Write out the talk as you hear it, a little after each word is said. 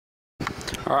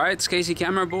Alright, it's Casey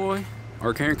Camera Boy,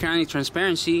 or Kern County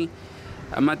Transparency.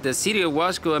 I'm at the City of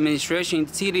Wasco Administration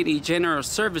Utility General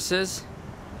Services.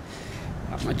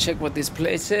 I'm gonna check what this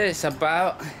place is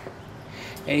about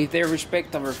and if they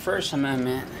respect our First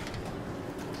Amendment.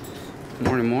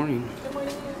 Morning. Good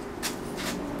morning.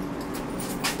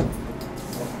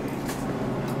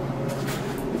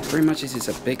 Pretty much this is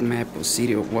a big map of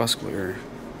City of Wasco here.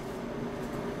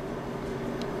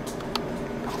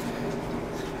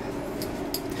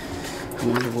 I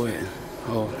wonder what.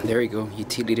 Oh, there you go.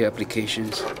 Utility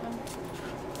applications. I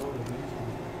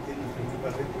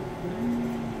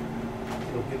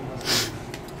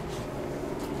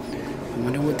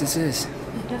wonder what this is.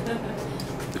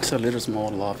 It's a little small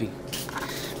lobby.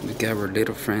 We got our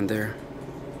little friend there.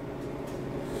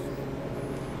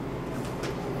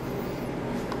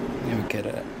 And we got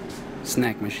a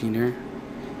snack machine here.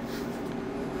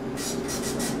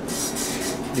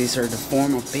 These are the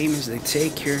form of payments they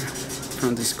take here.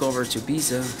 From Discover to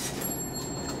Visa,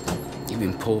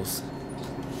 even Pulse.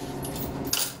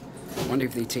 I wonder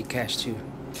if they take cash too.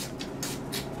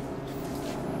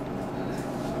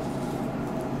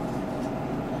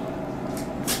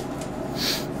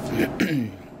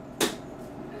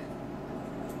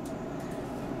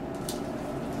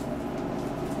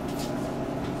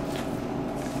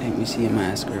 Let me see him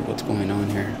ask her what's going on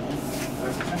here.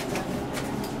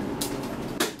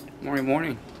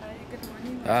 Morning.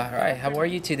 Alright, how are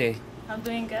you today? I'm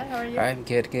doing good. How are you? I'm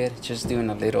good. Just doing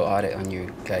a little audit on your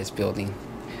guys' building.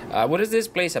 What is this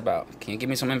place about? Can you give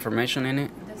me some information in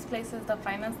it? This place is the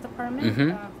finance department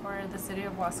for the city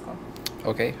of Wasco.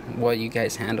 Okay, what you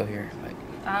guys handle here? Like,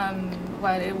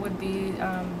 what it would be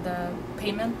the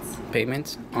payments.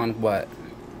 Payments on what?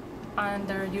 On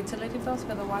their utility bills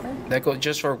for the water. That goes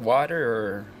just for water,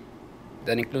 or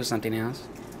that includes something else?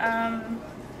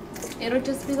 It'll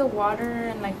just be the water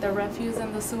and like the refuse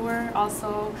and the sewer.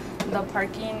 Also, the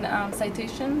parking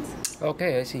citations.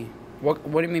 Okay, I see. What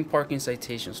do you mean parking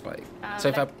citations like? So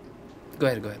if like, go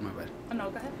ahead, my bad. Oh no,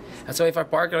 go ahead. So if I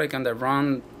park like on the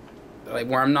wrong, like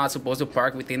where I'm not supposed to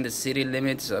park within the city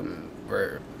limits,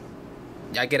 where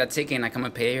I get a ticket and I come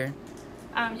and pay here.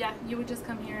 Yeah, you would just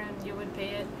come here and you would pay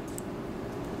it.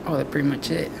 Oh, that's pretty much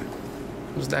it.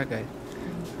 Who's that guy?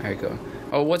 There you go.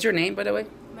 Oh, what's your name, by the way?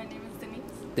 My name is Denise.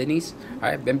 Denise?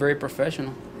 Alright, been very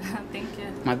professional. Thank you.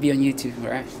 Might be on YouTube,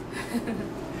 alright?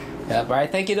 Yeah, alright,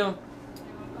 thank you though.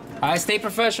 Alright, stay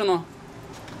professional.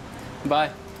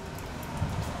 Bye.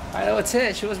 Alright, that's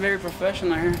it. She was very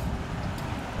professional here.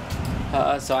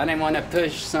 So I didn't want to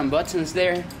push some buttons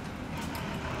there.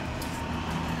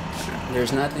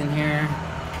 There's nothing here.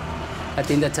 I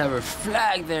think that's our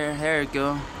flag there. There we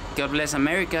go. God bless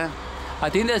America. I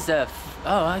think that's the...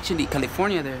 Oh, actually,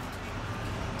 California there.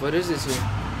 What is this here?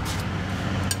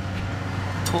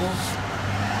 Tools.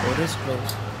 Oh, this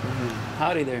close.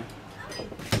 Howdy there.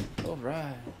 All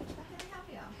right.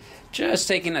 Just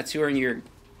taking a tour in your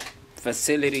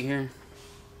facility here.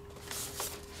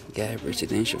 Got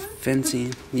residential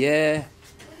fencing. Yeah.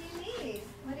 What do you need?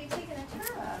 What are you taking a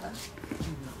tour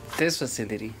of? This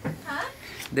facility. Huh?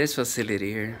 This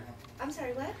facility here. I'm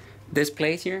sorry, what? This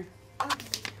place here. Oh.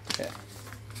 Yeah.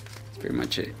 That's pretty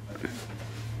much it.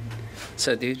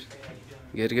 So, dude.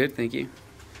 Good. Thank you.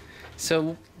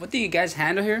 So, what do you guys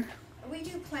handle here? We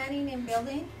do planning and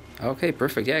building. Okay,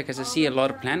 perfect. Yeah, because I see a lot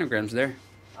of planograms there.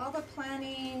 All the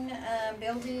planning,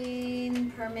 building,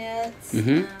 permits.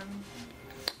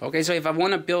 Okay, so if I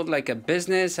want to build like a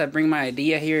business, I bring my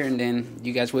idea here and then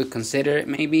you guys would consider it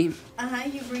maybe?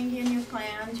 You bring in your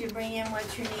plans, you bring in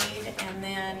what you need, and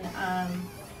then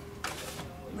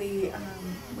we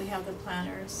have the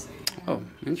planners. Oh,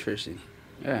 interesting.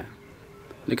 Yeah.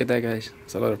 Look at that, guys.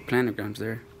 There's a lot of planograms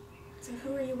there. So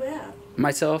who are you with?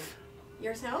 Myself.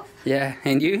 Yourself? Yeah,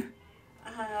 and you?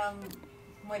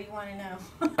 What do you want to know?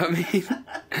 I mean,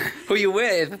 who you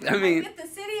with? I mean, I'm with the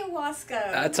city of Wasco.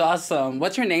 That's awesome.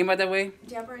 What's your name, by the way?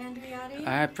 Deborah Andriotti.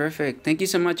 Alright, perfect. Thank you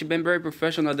so much. You've been very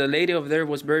professional. The lady over there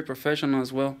was very professional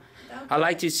as well. Okay. I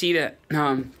like to see that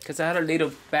because I had a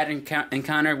little bad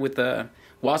encounter with the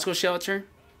Wasco shelter.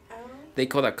 Oh. They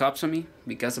called the cops on me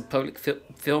because of public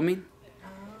filming. Oh.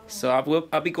 So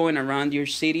I'll be going around your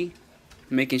city,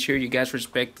 making sure you guys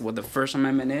respect what the First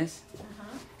Amendment is.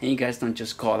 And you guys don't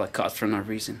just call the cops for no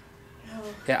reason. Oh.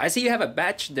 Yeah, I see you have a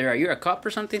badge there. Are you a cop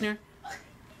or something here?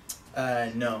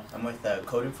 No, I'm with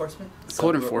Code Enforcement. So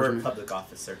Code We're Enforcement. a public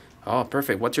officer. Oh,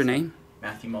 perfect. What's your name?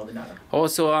 Matthew Maldonado. Oh,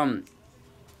 so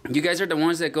you guys are the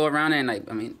ones that go around and like,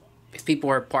 I mean, if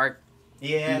people are parked.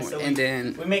 Yeah, so and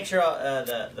then we make sure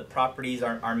the properties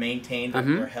are maintained,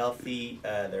 they're healthy,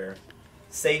 they're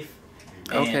safe,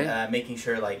 And Okay. making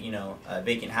sure, like, you know,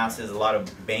 vacant houses, a lot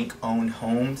of bank-owned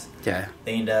homes, Yeah.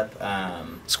 they end up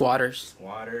Squatters.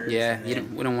 squatters. Yeah, and you then-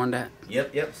 don't, we don't want that.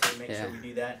 Yep. So make Yeah. sure we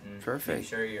do that and Perfect. make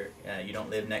sure you don't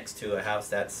live next to a house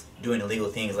that's doing illegal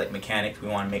things like mechanics. We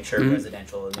want to make sure Mhm.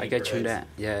 residential I get you neighborhoods that.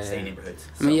 Yeah. stay yeah. neighborhoods.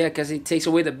 I mean, So, yeah, because it takes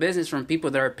away the business from people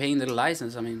that are paying the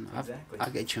license. I mean, Exactly. I'll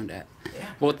get you on that. Yeah.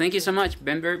 Well, thank you so much.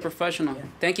 Been very professional. Yeah.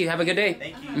 Thank you. Have a good day.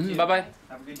 Thank you. Mhm, too. bye-bye.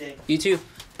 Have a good day. You too.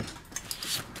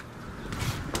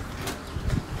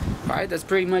 Alright, that's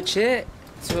pretty much it.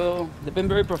 So, they've been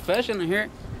very professional here.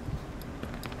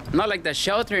 Not like the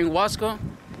shelter in Wasco.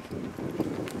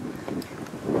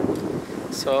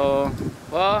 So,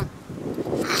 well,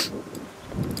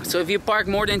 so if you park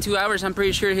more than 2 hours, I'm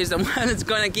pretty sure he's the one that's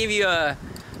gonna give you a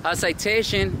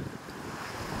citation.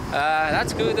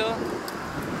 That's good though.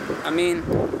 I mean,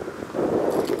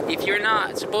 if you're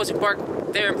not supposed to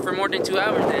park there for more than 2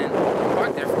 hours, then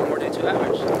park there for more than 2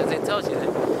 hours, because it tells you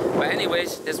that. But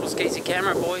anyways, this was Casey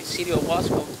Camera Boy, City of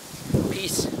Wasco.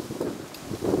 Peace.